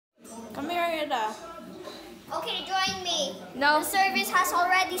Hira. Okay, join me. No. The service has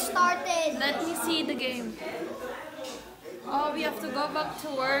already started. Let me see the game. Oh, we have to go back to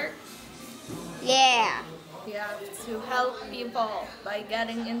work. Yeah. We have to help people by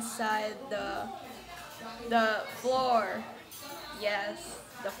getting inside the floor. Yes,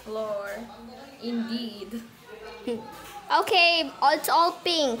 the floor. Indeed. Okay, it's all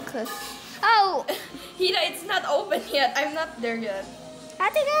pink. Oh, Hira, it's not open yet. I'm not there yet.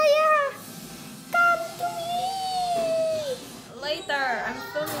 Ate Gaya, come to me. Later, I'm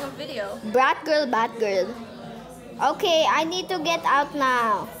filming a video. Brat girl, bad girl. Okay, I need to get out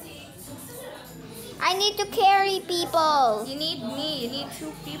now. I need to carry people. You need me. You need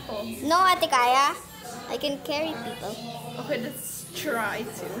 2 people. No, Ate Kaya. I can carry people. Okay, let's try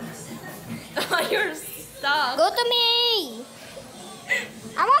to. You're stuck. Go to me.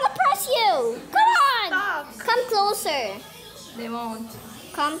 I want to press you. Come on. Stuck. Come closer. They won't.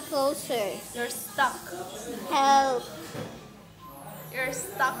 Come closer. You're stuck. Help. You're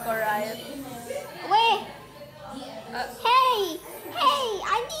stuck, alright? Wait. Hey. Hey,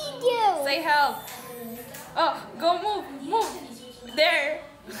 I need you. Say help. Oh, go move. There.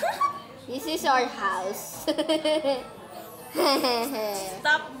 This is our house.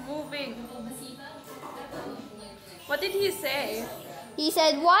 Stop moving. What did he say? He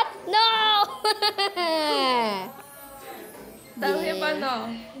said what? No. Tell him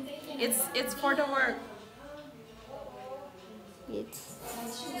no. It's for the work. It's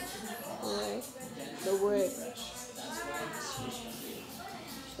for the work.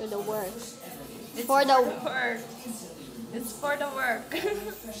 For the work. It's For the work. It's for the work.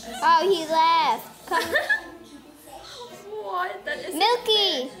 Oh, he left. Come. What? That is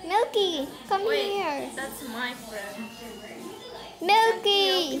Milky, come Wait, here. that's my friend.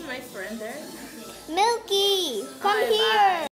 Milky, My friend there. Milky, come Bye, here. bye.